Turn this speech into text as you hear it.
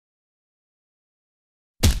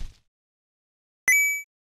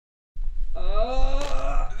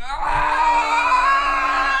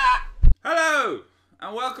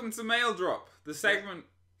And welcome to Mail Drop, the segment...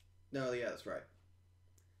 No, yeah, that's right.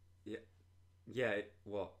 Yeah,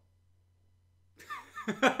 what?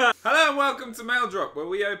 Hello and welcome to Mail Drop, where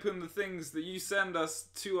we open the things that you send us,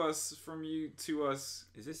 from you to us.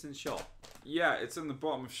 Is this in shot? Yeah, it's in the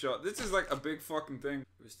bottom of shot. This is like a big fucking thing.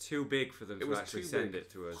 It was too big for them to actually send it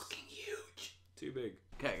to us. Fucking huge. Too big.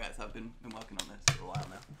 Okay, guys, I've been working on this for a while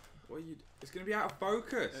now. What are you... It's gonna be out of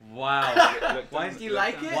focus. Wow. Do you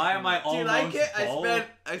like it? Why am I almost Do you like it? bald?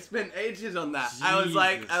 I spent ages on that. Jesus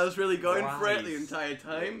I was really going for it the Christ. entire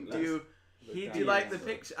time. Do you like the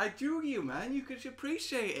picture? I drew you, man. You could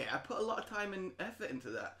appreciate it. I put a lot of time and effort into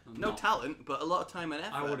that. No talent, but a lot of time and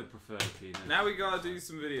effort. I would have preferred penis. Now we gotta do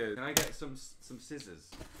some videos. Can I get some scissors?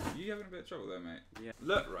 You having a bit of trouble there, mate? Yeah.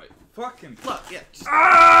 Look, right. Fucking... Look, yeah.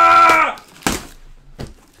 Ah!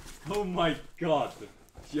 Oh my god.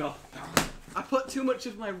 Yeah. I put too much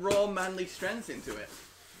of my raw manly strength into it.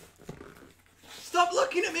 Stop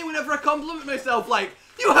looking at me whenever I compliment myself like,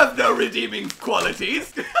 you have no redeeming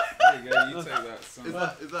qualities. There you go, you take that. Son.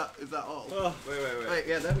 Is that all? Wait. Wait,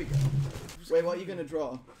 yeah, there we go. Wait, what are you gonna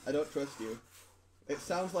draw? I don't trust you. It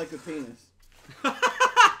sounds like a penis. There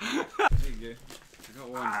you go. I got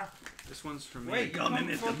one. This one's from me. Wait, Come in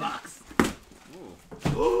the box.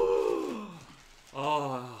 Ooh.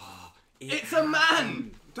 Oh. It's a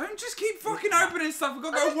man! Don't just keep fucking opening stuff. We've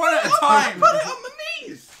got to go one at a time. Put it on my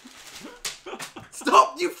knees!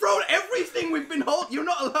 Stop! You've thrown everything we've been holding. You're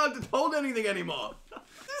not allowed to hold anything anymore.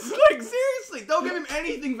 Like, seriously, don't give him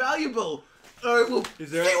anything valuable. Or it will...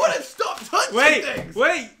 Is there He would have stopped touching things!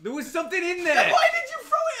 Wait! There was something in there! Then why did you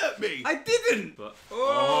throw it at me? I didn't! But,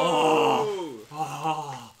 Oh!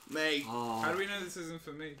 Mate. How do we know this isn't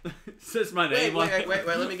for me? It says my name on it. Wait,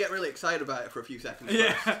 let me get really excited about it for a few seconds.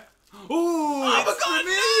 Yeah. First. Oh,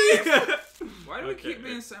 my God, Why do we keep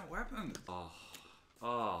being sent weapons?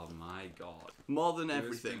 Oh my god. More than Do a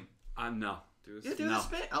everything. No. Do a Yeah, do No. the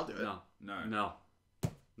spit. I'll do it.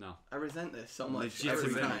 No. I resent this so much. Every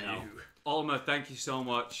Legitimately time. no. Ulma, thank you so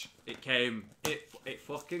much. It came. It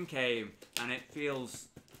fucking came. And it feels...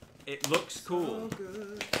 It looks cool. So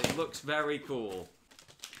good. It looks very cool.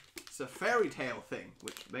 It's a fairy tale thing,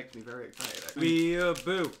 which makes me very excited.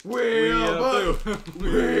 Weeaboo.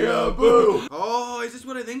 Weeaboo. Oh, is this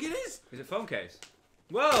what I think it is? Is it phone case?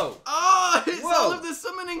 Whoa! Oh, it's Whoa. all of the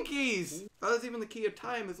summoning keys. Oh, there's even the key of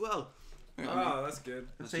time as well. Oh, that's good.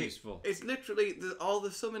 That's See, useful. It's literally all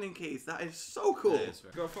the summoning keys. That is so cool. It is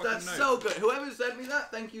very Got a fucking That's note. so good. Whoever sent me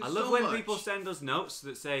that, thank you I so love much. when people send us notes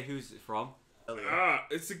that say who's it from.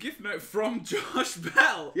 It's a gift note from Josh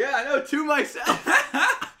Bell. Yeah, I know, to myself.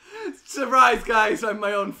 Surprise, guys, I'm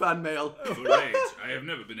my own fan mail. For Rage, I have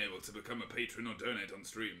never been able to become a patron or donate on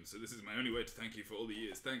stream, so this is my only way to thank you for all the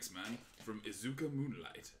years. Thanks, man. From Izuka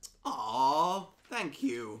Moonlight. Aww, thank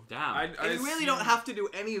you. Damn. I And you really don't have to do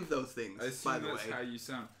any of those things, I assume by the way. that's how you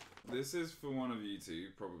sound. This is for one of you two,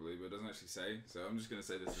 probably, but it doesn't actually say. So I'm just going to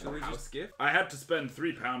say this is a house gift. I had to spend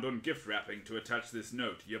 £3 on gift wrapping to attach this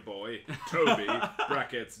note, your boy, Toby,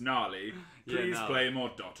 brackets gnarly. Please gnarly. play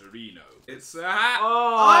more Dotterino. It's a hat.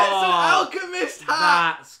 Oh, it's an alchemist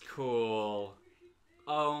hat! That's cool.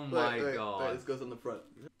 Oh my god. Wait, this goes on the front.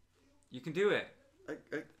 You can do it. I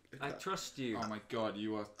I trust you. Oh my god,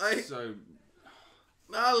 you are so...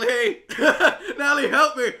 Nally! Nally,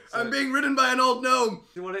 help me! I'm being ridden by an old gnome!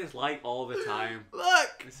 Do what it's like all the time.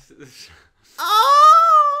 Look! This-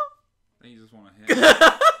 Oh! I think you just want to hit.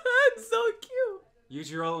 It's so cute!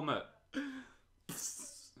 Use your ultimate.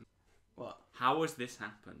 What? How has this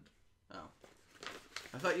happened? Oh.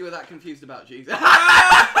 I thought you were that confused about Jesus.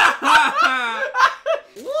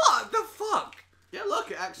 What the fuck? Yeah,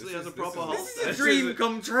 look, it actually has a proper this hole. is- A dream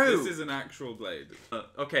come true. This is an actual blade.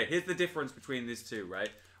 Okay, here's the difference between these two, right?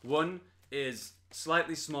 One is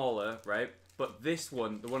slightly smaller, right? But this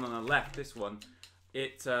one, the one on the left, this one,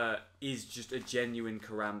 it is just a genuine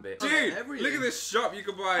karambit. Dude, everything. look at this shop. You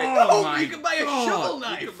could buy... Oh my you can buy a God. shovel You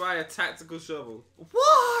knife! could buy a tactical shovel.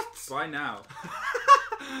 What? Buy now.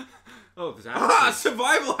 Oh, there's Ah, actually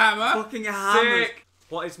survival hammer. fucking hammers. Sick.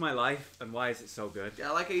 What is my life and why is it so good? Yeah,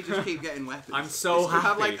 I like how you just keep getting weapons. I'm so You have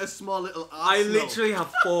happy. like a small little I arsenal. literally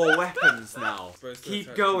have 4 weapons now. Supposed to Keep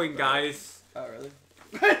attack going, you. guys. Oh, really?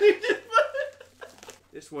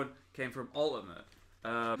 This one came from Ultimate.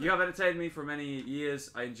 You have entertained me for many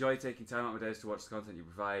years. I enjoy taking time out of my days to watch the content you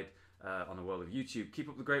provide on the world of YouTube. Keep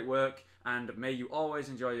up the great work, and may you always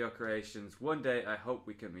enjoy your creations. One day, I hope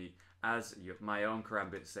we can meet, as my own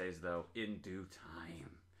karambit says, though, in due time.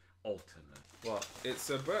 Ultimate. What? It's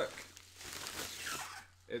a book.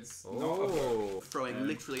 It's not a book. Oh. Throwing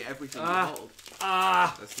literally everything you Ah. hold.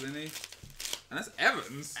 Ah! That's Linny. And that's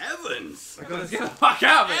Evans. Evans! Let's get the fuck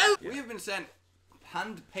out of it. We have been sent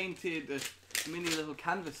hand-painted mini little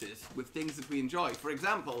canvases with things that we enjoy. For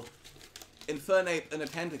example, Infernape and a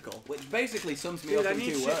Tentacle, which basically sums me Dude, up I in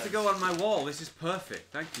need 2 shit words. to go on my wall. This is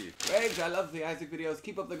perfect. Thank you. Rage, I love the Isaac videos.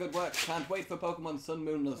 Keep up the good work. Can't wait for Pokemon Sun,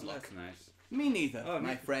 Moon, Nuzlocke. That's nice. Me neither, Oh,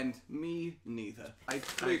 my neat. friend. Me neither.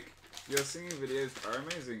 Luke, your singing videos are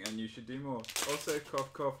amazing and you should do more. Also,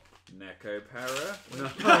 cough cough, Neko Para.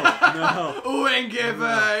 No.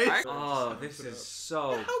 Wingiver! Oh, this is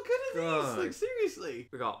so How good are these? good. Like, seriously.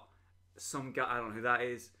 We got some guy, I don't know who that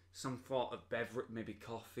is, some sort of beverage, maybe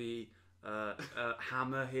coffee,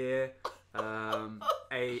 hammer here,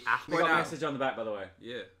 a apple. We got a message on the back, by the way.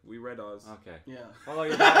 Yeah, we read ours. Okay. Yeah. Follow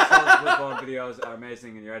your Dark Souls Bloodborne videos are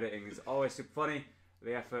amazing and your editing is always super funny.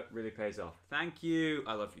 The effort really pays off. Thank you.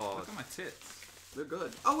 I love you. Look at my tits. They're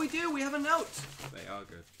good. Oh, we do. We have a note. They are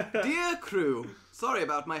good. Dear crew, sorry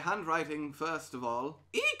about my handwriting, first of all.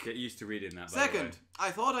 Eek! Get used to reading that, by the way. Second, I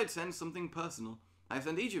thought I'd send something personal. I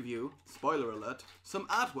sent each of you, spoiler alert, some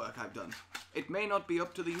artwork I've done. It may not be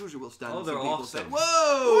up to the usual standards they're that people awesome. say.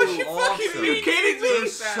 Whoa! you Awesome. fucking Are you kidding me? They're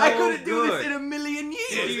so I couldn't do good. this in a million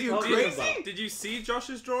years. Are you talking crazy? about? Did you see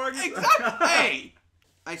Josh's drawing? Exactly. Hey!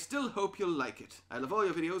 I still hope you'll like it. I love all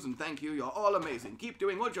your videos and thank you. You're all amazing. Keep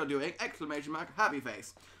doing what you're doing! Exclamation mark, happy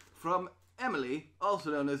face. From Emily,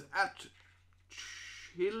 also known as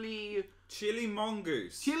Chili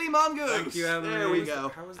Mongoose. Chili Mongoose. Thank you, Emily. There we go.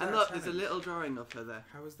 How was And that look, a there's a challenge? little drawing of her there.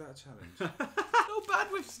 How was that a challenge? So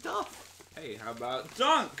bad with stuff. Hey, how about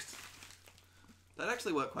dunked? That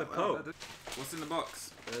actually worked quite The well. Pope. What's in the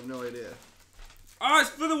box? I have no idea. Oh, it's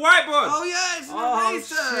for the whiteboard! Oh yeah, it's an Oh,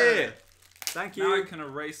 eraser. shit. Thank you. Now I can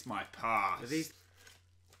erase my past. Are these...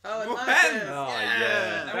 Oh, More nice. pens. Oh, Yeah.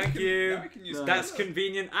 yeah. Now we Thank can- you. now we can use No. That's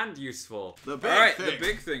convenient and useful. The big Alright, thing. the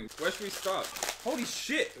big thing. Where should we start? Holy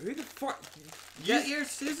shit, who the fuck? Get your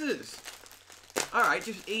scissors. Alright,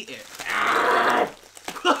 just eat it.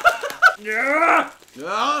 Yeah!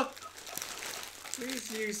 No,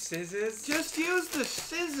 Please use scissors. just use the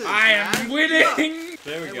scissors. I am man. winning!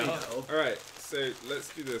 There There we go. Alright, so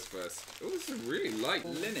let's do this first. Oh, this is really light.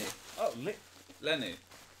 Lenny. Oh, Lenny.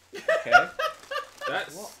 okay.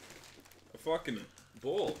 That's a fucking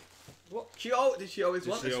ball. Did she always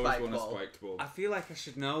want She the always spike want a ball? spiked ball. I feel like I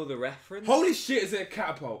should know the reference. Holy shit, is it a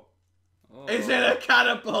catapult? Oh. Is it a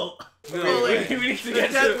catapult? No, Really? we need to We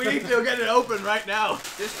get to need to get it open right now.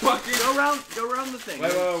 Just fucking. Go around the thing.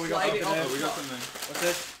 Wait, we got Slide it something off there, the we got top. something. What's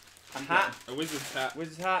this? A hat. A wizard's hat.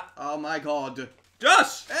 Wizard's hat. Oh my god.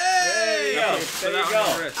 Josh! Hey! There you go. Put There you that on go.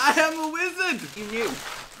 my wrist. I am a wizard! You knew.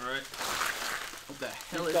 Alright. What the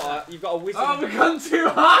hell is that? You've got a wizard. Oh, we've gone too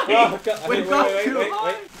high! Oh, God. We've Wait, gone wait, too wait,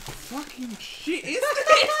 high. wait. Fucking shit is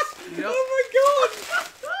this? Yep. Oh my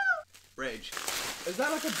god! Rage. Is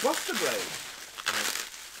that like a buster blade?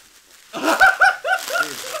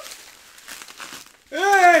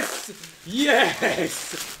 Yes!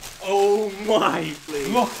 Yes! Oh my! Please.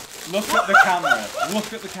 Look at the camera.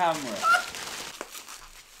 Look at the camera.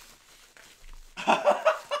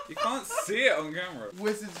 You can't see it on camera.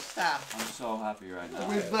 Wizard staff. I'm so happy right now.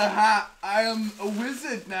 With the hat, I am a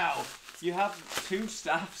wizard now. You have two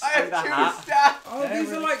staffs I and a have two hat. staff. Oh, There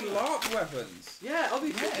these we are like LARP weapons. Yeah,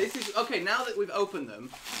 obviously. Yeah. This is okay. Now that we've opened them,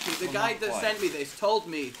 the Well, guy not that quite. sent me this told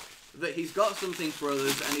me that he's got something for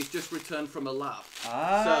others and he's just returned from a LARP.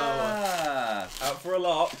 Ah. Out for a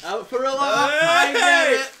lot. Out for a LARP. I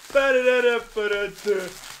get it.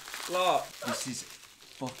 LARP. This is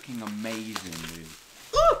fucking amazing, dude.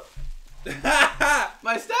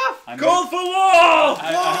 My staff. Call for war!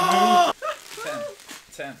 I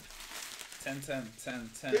 10, 10, 10, 10, 10,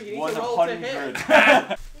 10. Dude, you need moved to roll to 100. hit.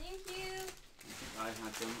 Thank you. I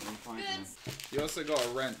had them on point. Good. You also got a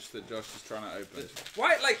wrench that Josh is trying to open.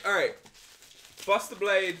 Why, like, alright. Buster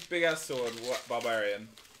blade, big ass sword, barbarian.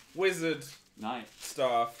 Wizard, Nice.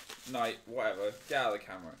 staff, knight, whatever. Get out of the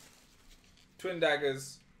camera. Twin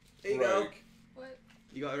daggers, There you go. rogue. What?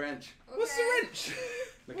 You got a wrench. What's the wrench?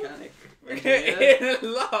 Mechanic. Okay, in a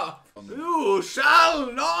LARP. You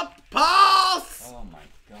shall not pass. Oh my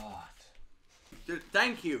god. Dude,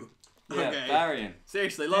 thank you. Yeah, Okay. Varian.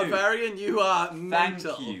 Seriously, Lord Dude. Varian, you are Thank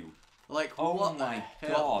mental. you. Like, Oh what my the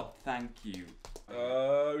hell? god, thank you.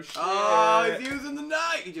 Oh shit. Oh, he's using the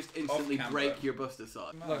knife. You just instantly camera. break your Buster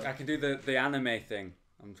Sword. Look, I can do the anime thing.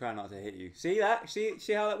 I'm trying not to hit you. See that? See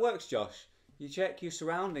how that works, Josh? You check your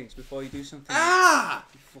surroundings before you do something. Ah!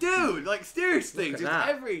 Dude, like seriously, Look at just that.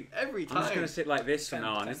 every time. I'm just gonna sit like this from 10,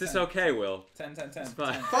 now on. 10, Is this 10. okay, Will? 10, 10, 10.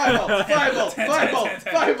 fine. 10. Fireball, fireball, fireball, 10,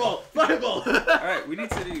 10. fireball, fireball. Alright, we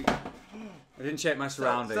need to do. I didn't check my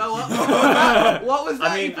surroundings. So what was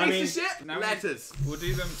that, you piece of shit? Now we- Letters. We'll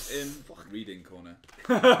do them in reading corner.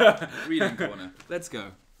 Reading corner. Let's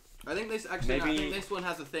go. I think this actually. Maybe- I think this one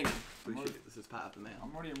has a thing. This is part of the mail.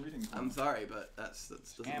 I'm already in reading. I'm sorry, but that's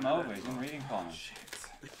doesn't Game matter over. He's in reading corner.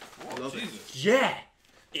 I love it. Yeah.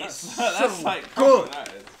 That's so like good. That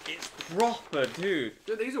is. It's proper, dude.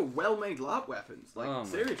 Dude, these are well-made LARP weapons. Like Oh my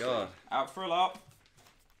seriously. god. Out for a LARP.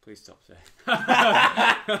 Please stop saying.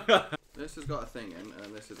 This has got a thing in,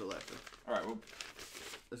 and this is a letter. All right. Well,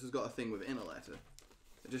 This has got a thing within a letter.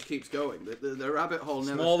 It just keeps going. The rabbit hole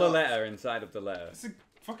never Smaller stops. letter inside of the letter. it's a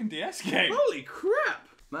fucking DS game. Holy crap!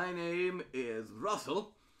 My name is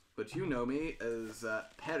Russell, but you know me as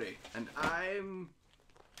Perry, and I'm,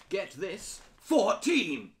 get this,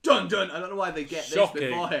 14! Dun dun! I don't know why they get Shocking. this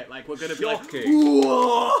before it. Like, we're gonna be like, Shocking.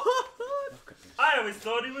 what? I always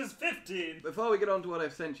thought he was 15. Before we get on to what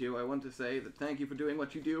I've sent you, I want to say that thank you for doing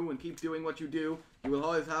what you do and keep doing what you do. You will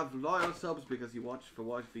always have loyal subs because you watch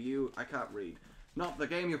for you. I can't read. Not the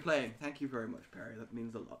game you're playing. Thank you very much, Perry. That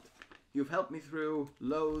means a lot. You've helped me through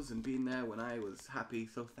lows and been there when I was happy,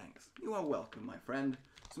 so thanks. You are welcome, my friend.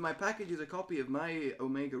 So my package is a copy of my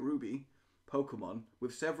Omega Ruby Pokemon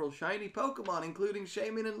with several shiny Pokemon, including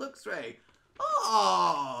Shaman and Luxray.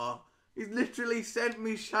 Oh! He's literally sent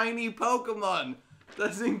me shiny Pokemon.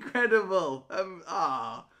 That's incredible.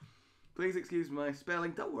 Please excuse my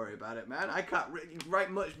spelling. Don't worry about it, man. I can't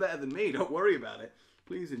write much better than me. Don't worry about it.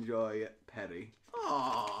 Please enjoy, Perry.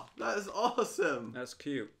 Aw, that is awesome. That's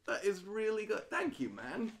cute. That is really good. Thank you,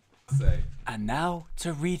 man. Say. And now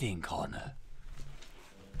to Reading Corner.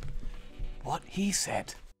 What he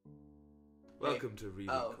said. Welcome to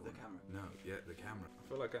Reading Oh, Corner. the camera. No, yeah, the camera. I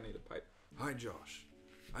feel like I need a pipe. Hi, Josh.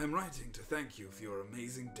 I am writing to thank you for your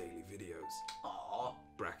amazing daily videos. Aw.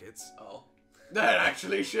 Brackets. Oh. That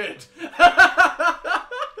actually shit.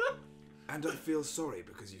 And I feel sorry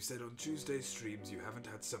because you said on Tuesday's streams you haven't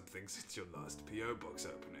had something since your last PO box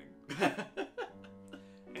opening.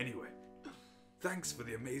 Anyway, thanks for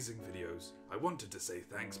the amazing videos. I wanted to say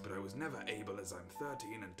thanks, but I was never able as I'm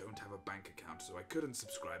 13 and don't have a bank account, so I couldn't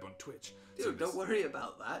subscribe on Twitch. Dude, don't worry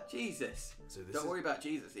about that. Jesus. So this Don't is- worry about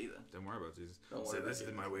Jesus either. Don't worry about Jesus. Don't worry So about this is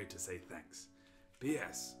Jesus. my way to say thanks.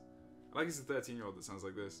 P.S. I like it's a 13-year-old that sounds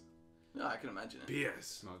like this. No, I can imagine it. P.S.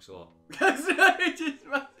 Smokes a lot. It just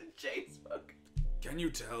massive chain smoke. Can you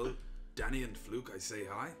tell Danny and Fluke I say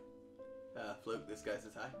hi? Fluke, this guy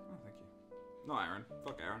says hi. Oh, thank you. Not Aaron.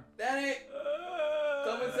 Fuck Aaron. Danny!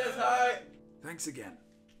 Someone says hi! Thanks again.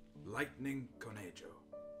 Lightning Conejo.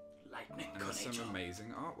 Lightning And that's some Conejo. amazing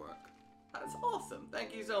artwork. That's awesome.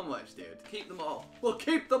 Thank you so much, dude. Keep them all. We'll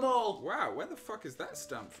keep them all! Wow, where the fuck is that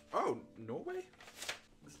stamp? Oh, Norway?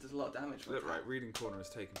 This does a lot of damage. Look, right, reading corner has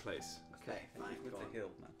taken place. Okay, fine. Go on.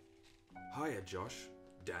 hill, man. Hiya, Josh,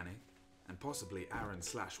 Danny, and possibly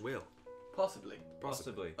Aaron/Will. Possibly.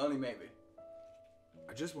 Possibly. Only maybe.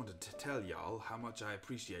 I just wanted to tell y'all how much I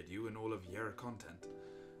appreciate you and all of your content.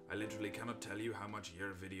 I literally cannot tell you how much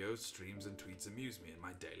your videos, streams, and tweets amuse me in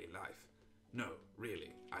my daily life. No,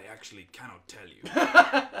 really, I actually cannot tell you,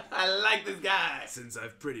 I like this guy! since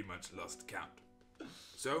I've pretty much lost count.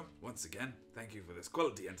 So, once again, thank you for this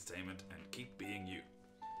quality entertainment and keep being you.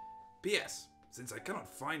 P.S. Since I cannot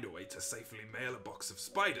find a way to safely mail a box of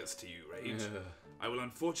spiders to you, Rage, I will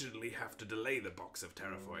unfortunately have to delay the box of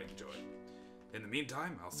terrifying joy. In the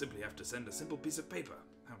meantime, I'll simply have to send a simple piece of paper.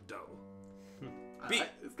 How dull.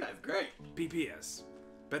 This guy's great. PPS.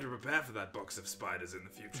 Better prepare for that box of spiders in the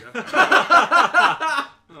future.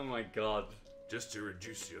 Oh my god. Just to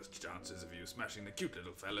reduce your chances of you smashing the cute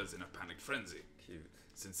little fellas in a panicked frenzy. Cute.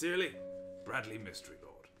 Sincerely, Bradley Mystery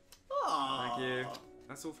Lord. Aww. Thank you.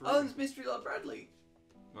 That's all for Oh, reading. it's Mystery Lord Bradley.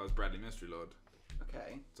 Well, it's Bradley Mystery Lord.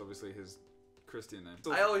 Okay. It's obviously his Christian name.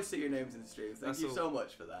 I always see your names in the streams. Thank That's you all. so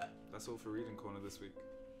much for that. That's all for reading corner this week.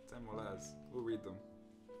 10 more lads. We'll read them.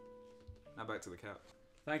 Now back to the couch.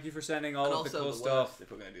 Thank you for sending all And of also the cool the stuff. worst,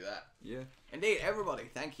 if we're going to do that. Yeah. Indeed, everybody,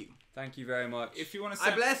 thank you. Thank you very much. If you want to I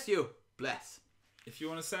send, bless you. Bless. if you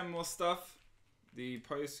want to send more stuff, the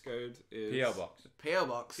postcode is PO box. P.O.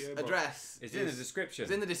 Box. P.O. box. Address. It's in the description.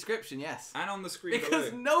 It's in the description, yes. and on the screen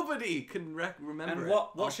Because below. nobody can remember And it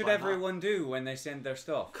what off should by heart. everyone do when they send their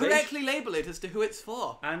stuff? Correctly label it as to who it's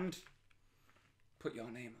for. And put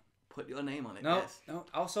your name Put your name on it, on. No, yes. no,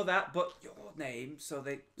 also that, but your name so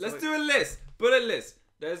they... Let's do a list. Put a list.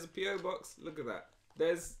 There's a PO box. Look at that.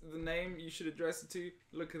 There's the name you should address it to.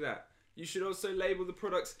 Look at that. You should also label the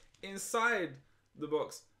products inside the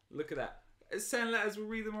box. Look at that. Send letters. We'll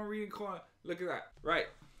read them on Reading Corner. Look at that. Right.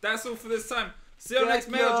 That's all for this time. See you on next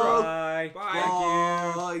mail drop. Bye.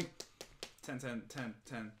 Bye. Thank you. 10, 10, 10,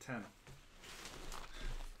 10, 10.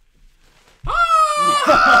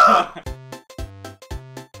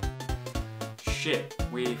 Shit,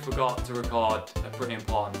 we forgot to record a pretty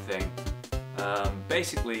important thing.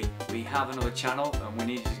 Basically, we have another channel and we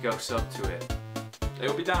need you to go sub to it.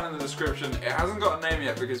 It'll be down in the description. It hasn't got a name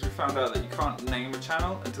yet because we found out that you can't name a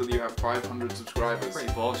channel until you have 500 subscribers.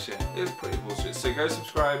 Pretty bullshit. It is pretty bullshit. So go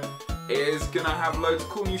subscribe. It is gonna have loads of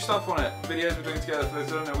cool new stuff on it. Videos we're doing together. For those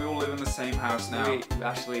who don't know, we all live in the same house now. We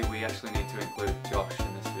actually need to include Josh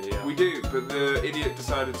in this video. We do, but the idiot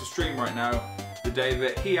decided to stream right now, the day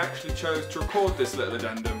that he actually chose to record this little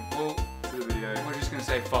addendum to the video. We're just gonna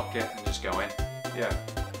say fuck it and just go in. Yeah.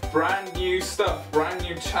 Brand new stuff, brand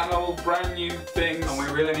new channel, brand new things. And we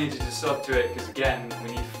really need you to sub to it because again,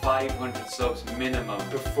 we need 500 subs minimum.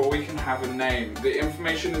 Before we can have a name. The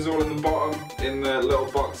information is all in the bottom, in the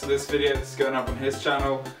little box of this video that's going up on his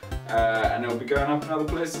channel. And it'll be going up in other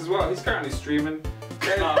places as well. He's currently streaming.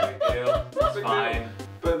 Not a big deal. It's Big fine. deal.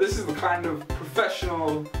 But this is the kind of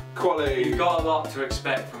professional quality. You've got a lot to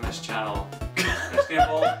expect from this channel. It's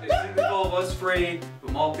gonna involve us free,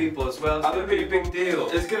 but more people as well. It's Other gonna be a people. big deal.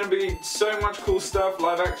 There's gonna be so much cool stuff,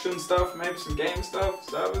 live action stuff, maybe some game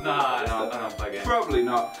stuff. Nah, I don't play games. Probably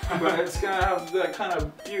not. But it's gonna have that kind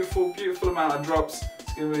of beautiful, beautiful amount of drops.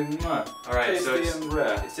 It's gonna be Alright, so tasty and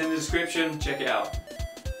rare. it's in the description, check it out.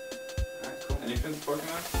 Alright, cool. Anything to fucking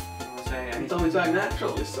add? I wanna say anything. It's always like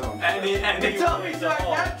natural. Your sound. It's always like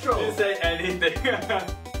natural. Just say anything.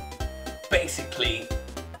 Basically,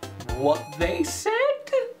 what they said.